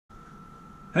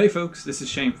Hey folks, this is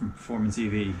Shane from Performance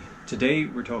EV. Today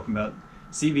we're talking about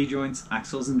CV joints,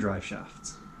 axles and drive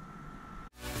shafts.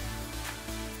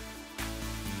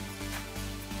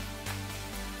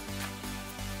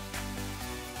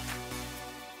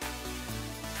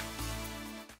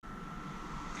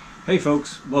 Hey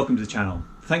folks, welcome to the channel.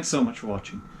 Thanks so much for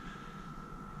watching.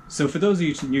 So for those of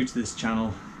you new to this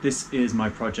channel, this is my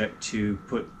project to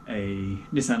put a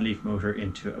Nissan Leaf motor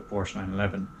into a Porsche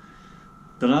 911.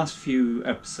 The last few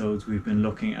episodes we've been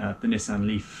looking at the Nissan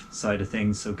Leaf side of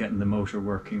things, so getting the motor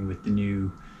working with the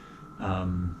new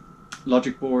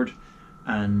logic board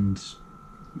and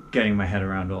getting my head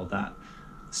around all that.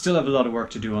 Still have a lot of work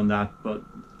to do on that, but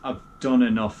I've done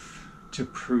enough to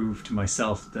prove to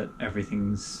myself that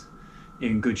everything's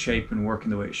in good shape and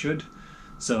working the way it should.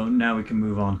 So now we can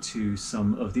move on to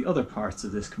some of the other parts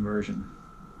of this conversion.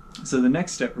 So the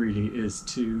next step really is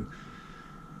to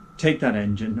take that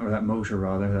engine, or that motor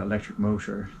rather, that electric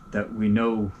motor that we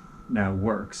know now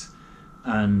works,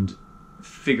 and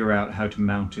figure out how to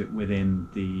mount it within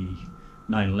the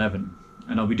 911.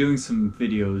 And I'll be doing some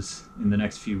videos in the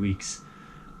next few weeks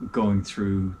going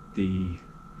through the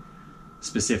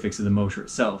specifics of the motor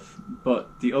itself.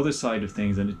 But the other side of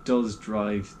things, and it does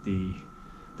drive the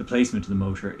placement of the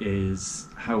motor, is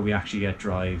how we actually get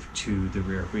drive to the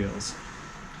rear wheels.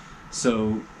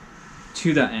 So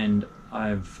to that end,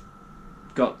 I've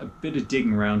got a bit of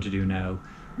digging around to do now,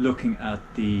 looking at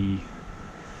the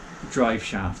drive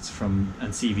shafts and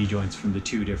CV joints from the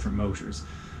two different motors.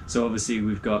 So obviously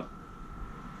we've got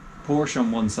Porsche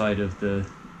on one side of the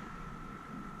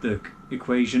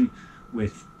equation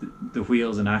with the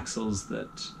wheels and axles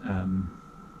that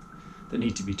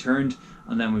need to be turned,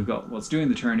 and then we've got what's doing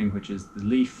the turning, which is the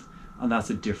Leaf, and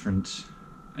that's a different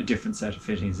set of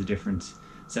fittings, a different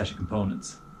set of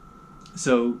components.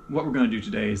 So what we're going to do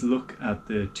today is look at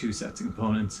the two sets of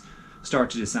components, start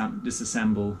to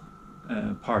disassemble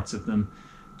parts of them,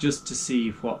 just to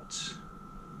see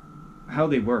how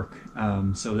they work.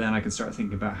 So then I can start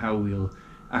thinking about how we'll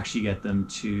actually get them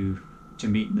to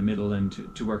meet in the middle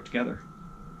and to work together.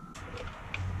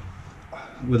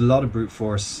 With a lot of brute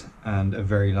force and a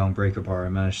very long breaker bar, I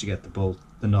managed to get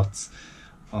the nuts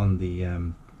on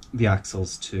the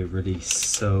axles to release.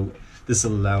 So this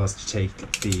will allow us to take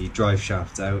the drive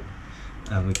shafts out,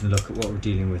 and we can look at what we're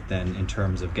dealing with then in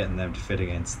terms of getting them to fit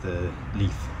against the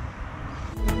Leaf.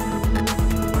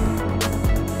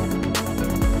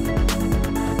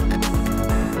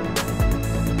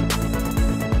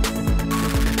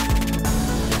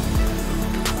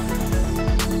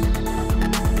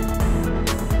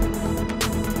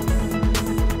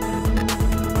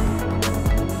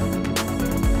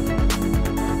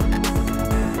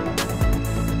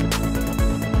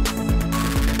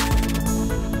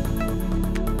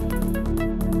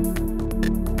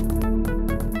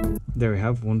 There we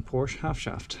have one Porsche half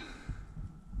shaft.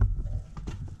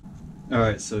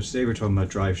 Alright, so today we're talking about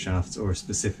drive shafts, or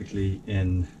specifically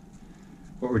in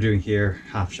what we're doing here,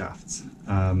 half shafts.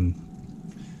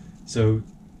 So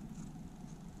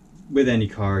with any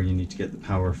car you need to get the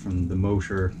power from the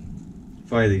motor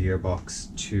via the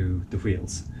gearbox to the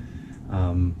wheels.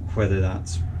 Whether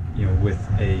that's with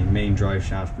a main drive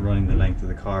shaft running the length of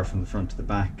the car from the front to the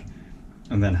back,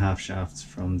 and then half shafts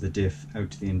from the diff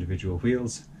out to the individual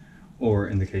wheels, or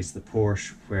in the case of the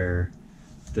Porsche, where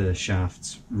the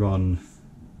shafts run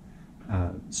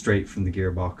straight from the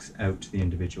gearbox out to the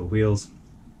individual wheels.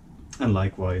 And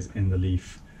likewise in the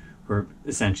Leaf, where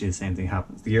essentially the same thing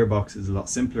happens. The gearbox is a lot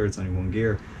simpler, it's only one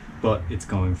gear, but it's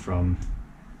going from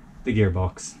the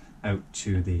gearbox out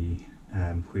to the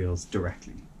wheels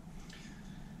directly.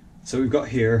 So we've got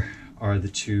here are the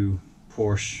two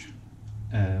Porsche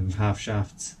half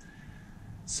shafts.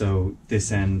 So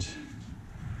this end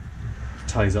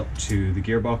ties up to the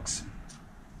gearbox,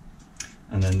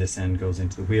 and then this end goes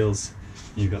into the wheels.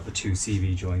 You've got the two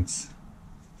CV joints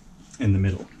in the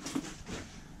middle.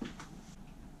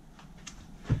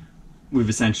 We've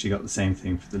essentially got the same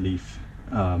thing for the Leaf.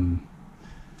 In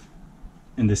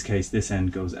this case, this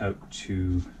end goes out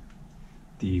to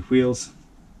the wheels,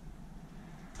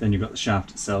 then you've got the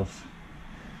shaft itself,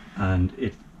 and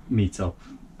it meets up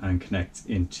and connects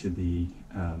into the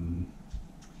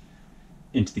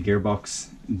gearbox.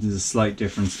 There's a slight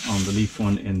difference on the Leaf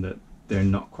one in that they're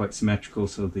not quite symmetrical,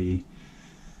 so the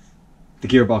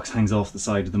gearbox hangs off the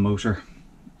side of the motor.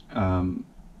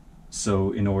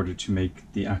 So in order to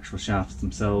make the actual shafts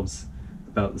themselves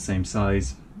about the same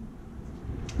size,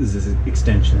 there's an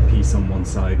extension piece on one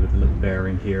side with a little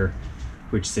bearing here,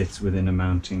 which sits within a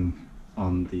mounting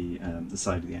on the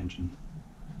side of the engine.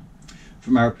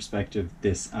 From our perspective,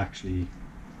 this actually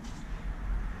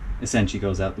essentially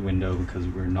goes out the window because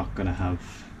we're not going to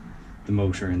have the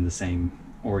motor in the same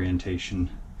orientation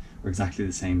or exactly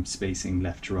the same spacing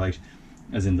left to right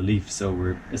as in the Leaf, so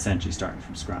we're essentially starting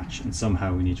from scratch, and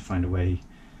somehow we need to find a way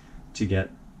to get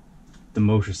the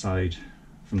motor side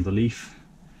from the Leaf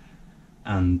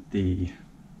and the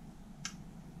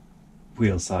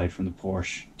wheel side from the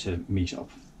Porsche to meet up.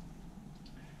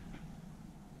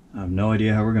 I have no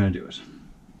idea how we're going to do it.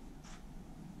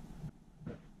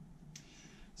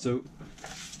 So,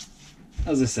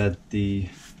 as I said, the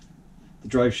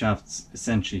drive shafts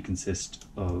essentially consist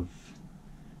of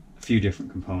a few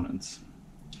different components.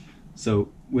 So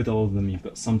with all of them, you've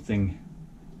got something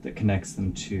that connects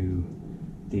them to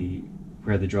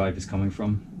where the drive is coming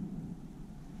from.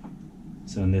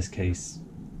 So in this case,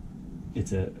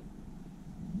 it's a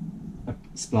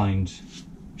splined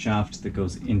shaft that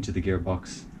goes into the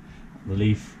gearbox. The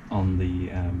Leaf on the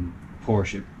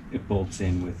Porsche, it bolts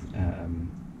in with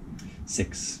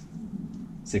six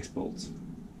bolts.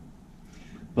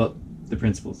 But the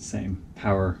principle is the same.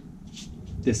 Power,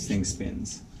 this thing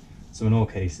spins. So in all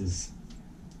cases,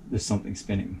 there's something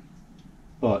spinning.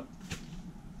 But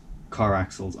car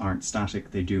axles aren't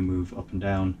static, they do move up and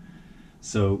down.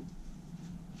 So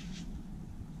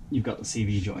you've got the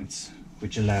CV joints,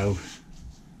 which allow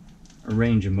a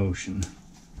range of motion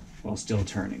while still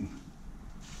turning.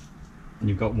 And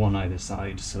you've got one either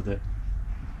side so that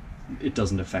it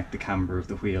doesn't affect the camber of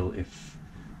the wheel if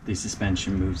the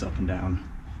suspension moves up and down.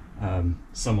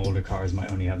 Some older cars might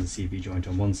only have the CV joint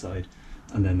on one side,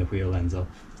 and then the wheel ends up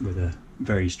with a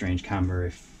very strange camber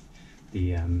if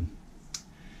the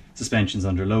suspension's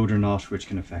under load or not, which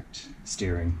can affect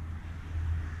steering.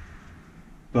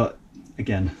 But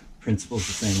again, principle's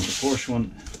the same with the Porsche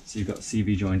one. So you've got a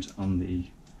CV joint on the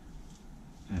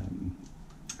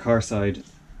car side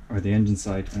or the engine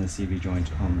side, and a CV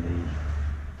joint on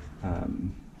the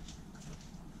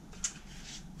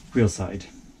wheel side.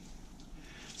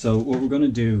 So what we're going to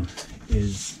do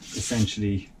is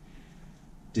essentially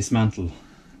dismantle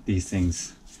these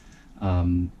things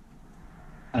and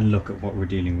look at what we're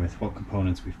dealing with, what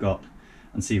components we've got,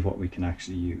 and see what we can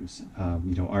actually use.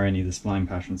 Are any of the spline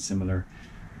patterns similar?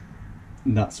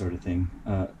 That sort of thing.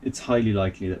 It's highly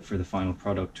likely that for the final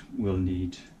product we'll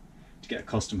need to get a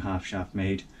custom half shaft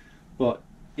made, but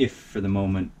if for the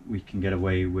moment we can get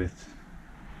away with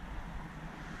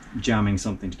jamming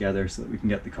something together so that we can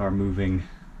get the car moving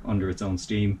under its own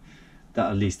steam, that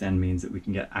at least then means that we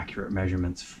can get accurate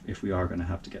measurements if we are going to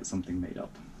have to get something made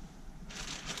up.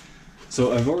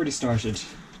 So I've already started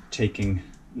taking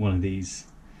one of these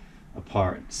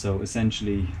apart. So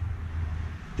essentially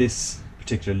this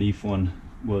particular Leaf one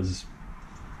was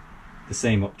the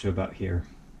same up to about here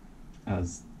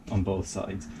as on both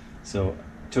sides. So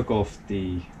I took off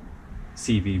the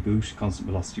CV boot, constant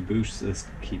velocity boot, so this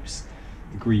keeps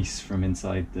the grease from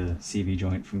inside the CV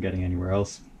joint from getting anywhere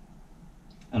else,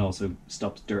 and also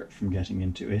stops dirt from getting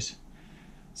into it.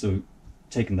 So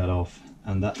taking that off,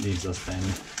 and that leaves us then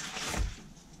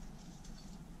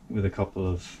with a couple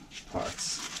of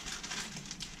parts.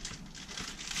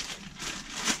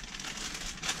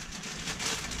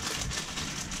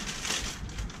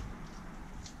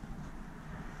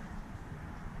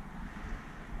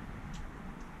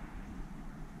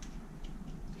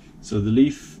 So the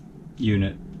Leaf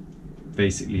unit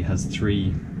basically has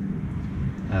three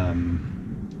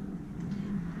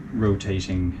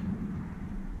rotating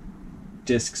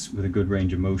discs with a good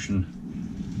range of motion.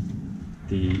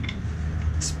 The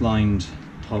splined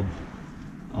hub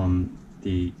on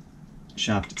the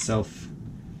shaft itself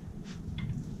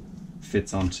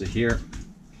fits onto here,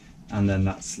 and then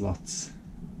that slots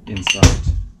inside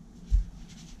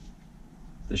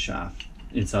the shaft,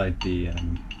 inside the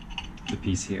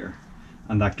piece here,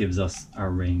 and that gives us our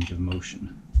range of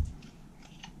motion.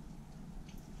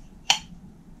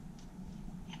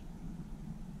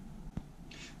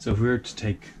 So if we were to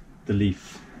take the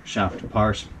Leaf shaft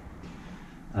apart,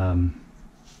 the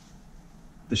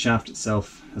shaft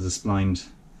itself has a splined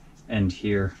end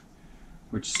here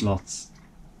which slots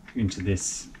into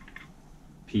this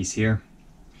piece here.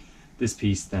 This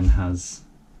piece then has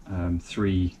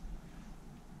three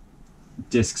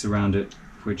discs around it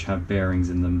which have bearings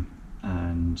in them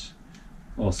and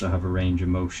also have a range of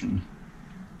motion,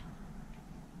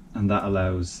 and that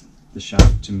allows the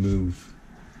shaft to move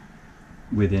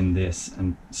within this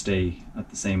and stay at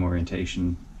the same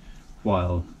orientation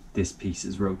while this piece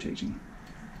is rotating.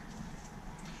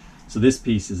 So this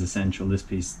piece is essential. This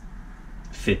piece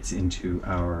fits into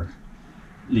our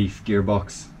Leaf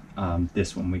gearbox.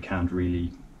 This one we can't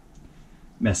really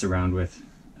mess around with.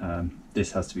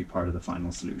 This has to be part of the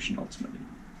final solution ultimately,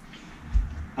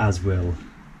 as will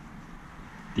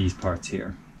these parts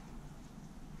here.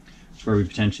 Where we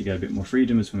potentially get a bit more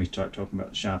freedom is when we start talking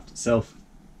about the shaft itself.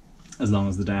 As long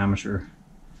as the diameter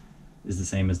is the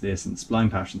same as this and the spline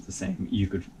pattern is the same, you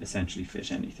could essentially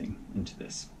fit anything into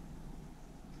this.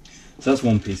 So that's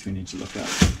one piece we need to look at.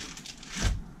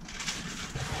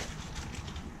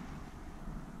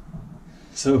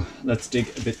 So let's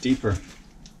dig a bit deeper.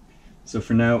 So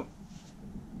for now,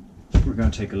 we're going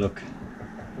to take a look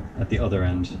at the other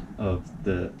end of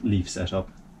the Leaf setup,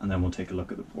 and then we'll take a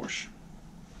look at the Porsche.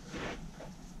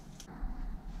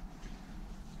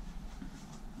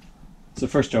 So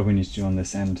first job we need to do on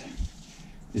this end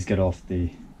is get off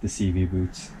the CV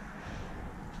boots.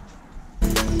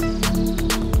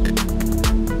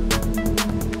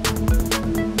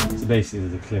 So basically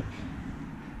there's a clip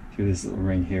through this little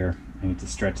ring here. I need to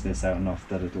stretch this out enough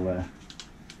that it'll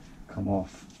come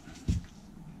off.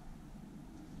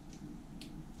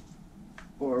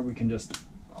 Or we can just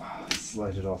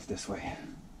slide it off this way.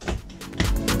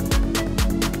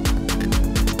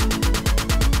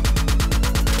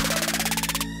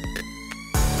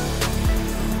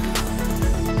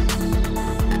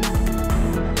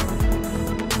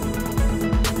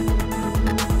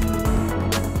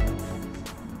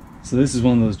 So this is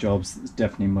one of those jobs that's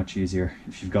definitely much easier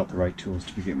if you've got the right tools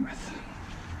to begin with.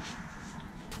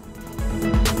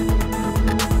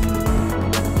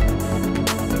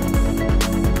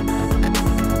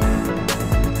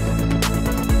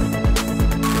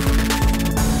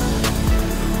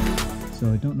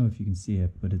 So I don't know if you can see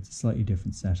it, but it's a slightly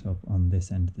different setup on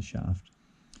this end of the shaft.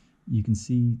 You can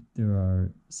see there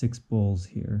are 6 balls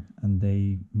here, and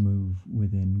they move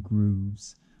within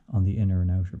grooves on the inner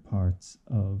and outer parts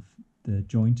of the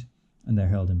joint, and they're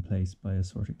held in place by a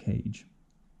sort of cage.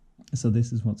 So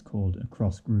this is what's called a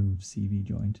cross groove CV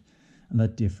joint, and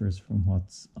that differs from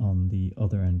what's on the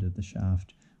other end of the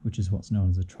shaft, which is what's known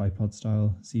as a tripod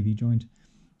style CV joint.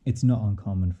 It's not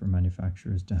uncommon for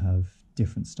manufacturers to have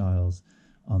different styles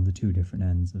on the 2 different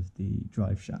ends of the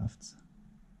drive shafts.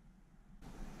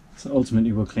 So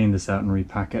ultimately we'll clean this out and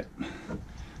repack it.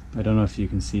 I don't know if you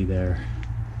can see there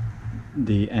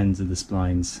the ends of the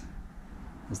splines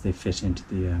as they fit into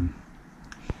the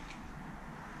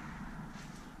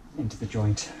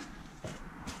joint.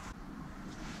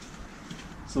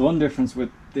 So one difference with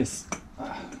this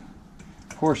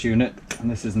Porsche unit, and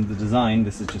this isn't the design,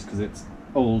 this is just because it's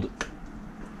old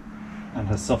and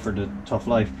has suffered a tough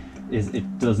life, is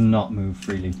it does not move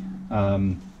freely.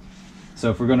 So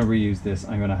if we're going to reuse this,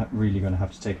 I'm really going to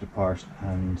have to take it apart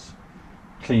and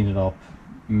clean it up,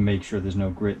 make sure there's no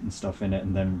grit and stuff in it,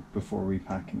 and then before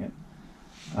repacking it,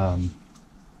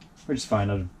 which is fine.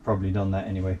 I'd have probably done that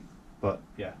anyway, but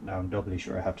yeah, now I'm doubly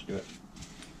sure I have to do it.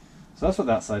 So that's what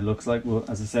that side looks like. Well,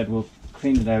 as I said, we'll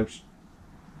clean it out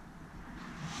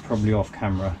probably off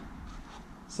camera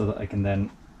so that I can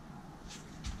then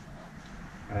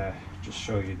just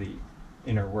show you the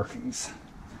inner workings.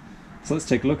 So let's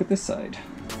take a look at this side.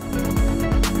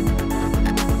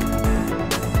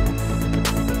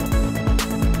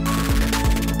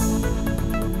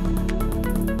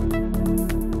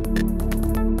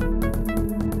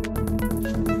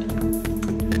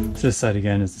 So this side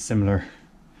again is a similar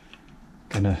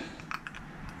kind of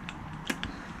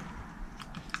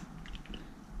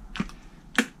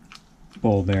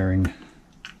ball bearing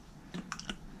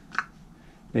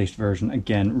based version.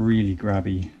 Again, really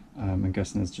grabby. I'm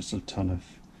guessing there's just a ton of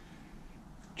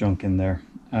junk in there.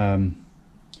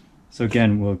 So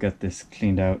again, we'll get this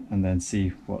cleaned out and then see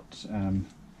what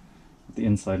the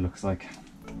inside looks like.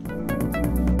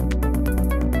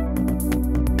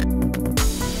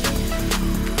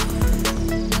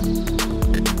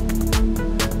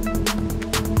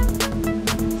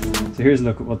 So here's a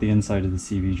look at what the inside of the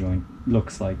CV joint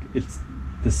looks like. It's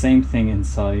the same thing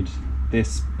inside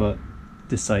this, but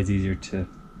this side's easier to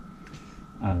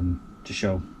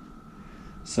show.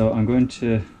 So I'm going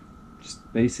to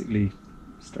just basically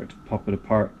start to pop it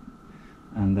apart,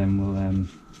 and then we'll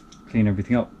clean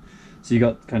everything up. So you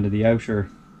got kind of the outer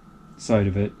side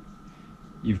of it,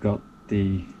 you've got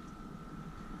the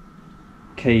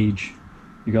cage,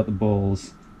 you got the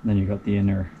balls, and then you got the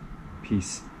inner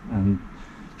piece, and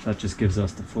that just gives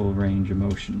us the full range of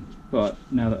motion. But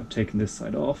now that I've taken this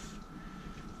side off,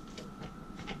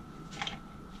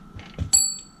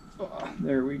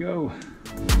 there we go.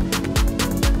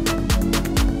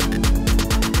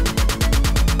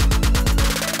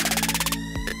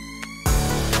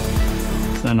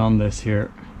 So then on this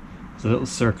here, there's a little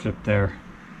circlip there,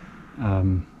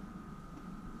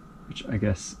 which I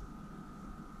guess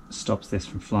stops this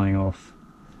from flying off.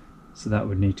 So that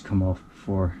would need to come off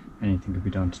before anything could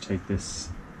be done to take this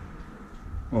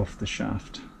off the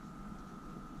shaft.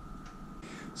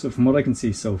 So from what I can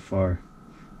see so far,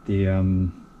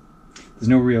 there's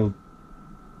no real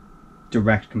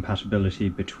direct compatibility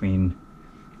between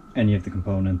any of the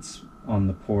components on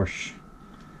the Porsche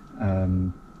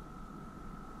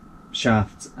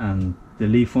shafts and the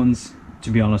Leaf ones. To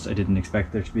be honest, I didn't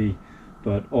expect there to be,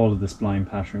 but all of the spline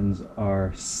patterns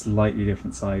are slightly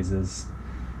different sizes.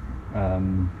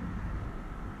 The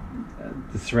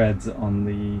threads on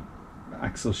the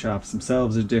axle shafts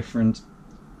themselves are different,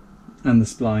 and the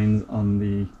splines on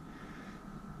the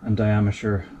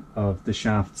diameter of the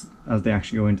shafts as they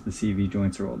actually go into the CV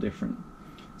joints are all different.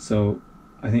 So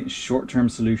I think short-term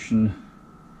solution,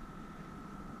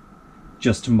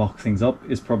 just to mock things up,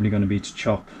 is probably going to be to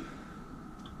chop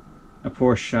a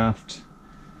Porsche shaft,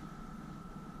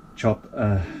 chop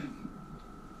a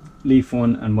Leaf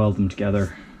one and weld them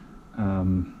together,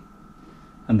 and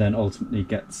then ultimately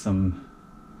get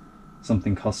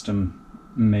something custom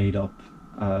made up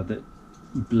that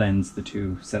blends the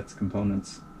two sets of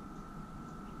components.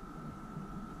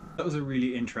 That was a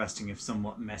really interesting, if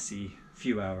somewhat messy,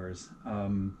 few hours.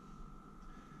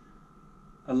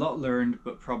 A lot learned,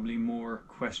 but probably more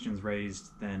questions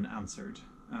raised than answered.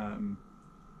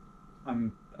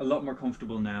 I'm a lot more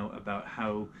comfortable now about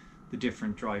how the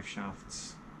different drive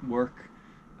shafts work,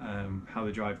 how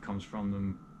the drive comes from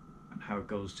them, and how it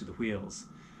goes to the wheels.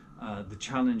 The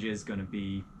challenge is going to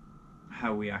be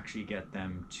how we actually get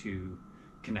them to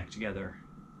connect together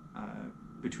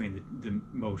between the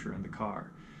motor and the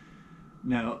car.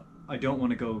 Now, I don't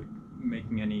want to go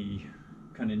making any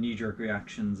kind of knee-jerk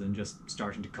reactions and just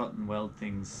starting to cut and weld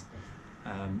things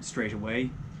straight away.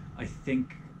 I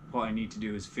think what I need to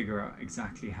do is figure out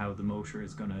exactly how the motor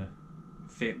is going to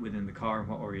fit within the car and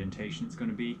what orientation it's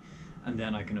going to be, and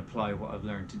then I can apply what I've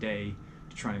learned today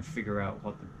to try and figure out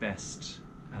what the best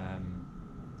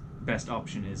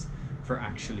option is for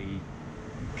actually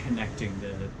connecting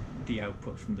the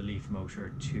output from the Leaf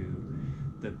motor to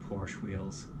the Porsche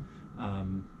wheels.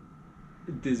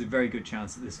 There's a very good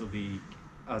chance that this will be,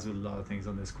 as with a lot of things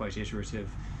on this, quite iterative.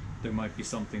 There might be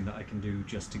something that I can do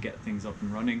just to get things up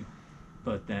and running,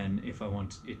 but then if I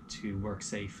want it to work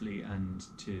safely and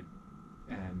to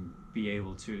be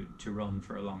able to run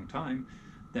for a long time,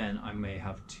 then I may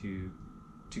have to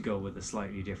go with a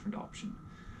slightly different option.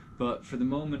 But for the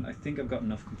moment, I think I've got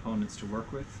enough components to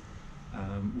work with.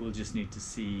 We'll just need to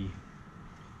see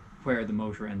where the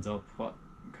motor ends up, what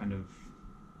kind of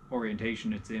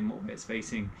orientation it's in, what way it's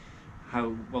facing,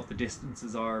 what the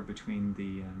distances are between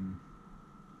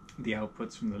the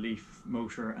outputs from the Leaf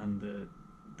motor and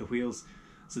the wheels,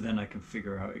 so then I can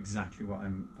figure out exactly what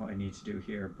I need to do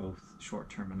here, both short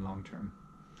term and long term.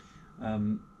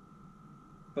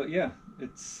 But yeah,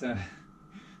 it's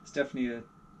definitely a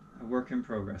work in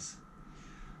progress.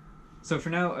 So for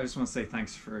now, I just want to say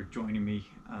thanks for joining me,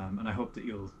 and I hope that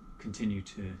you'll continue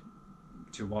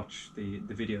to watch the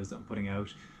videos that I'm putting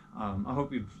out. I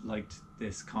hope you've liked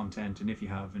this content, and if you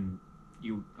have and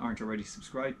you aren't already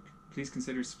subscribed, please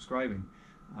consider subscribing.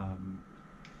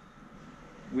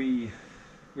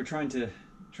 We're trying to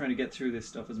get through this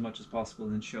stuff as much as possible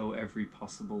and show every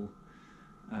possible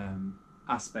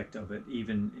aspect of it,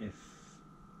 even if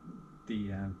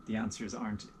the answers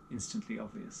aren't instantly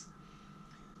obvious.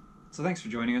 So thanks for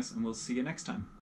joining us, and we'll see you next time.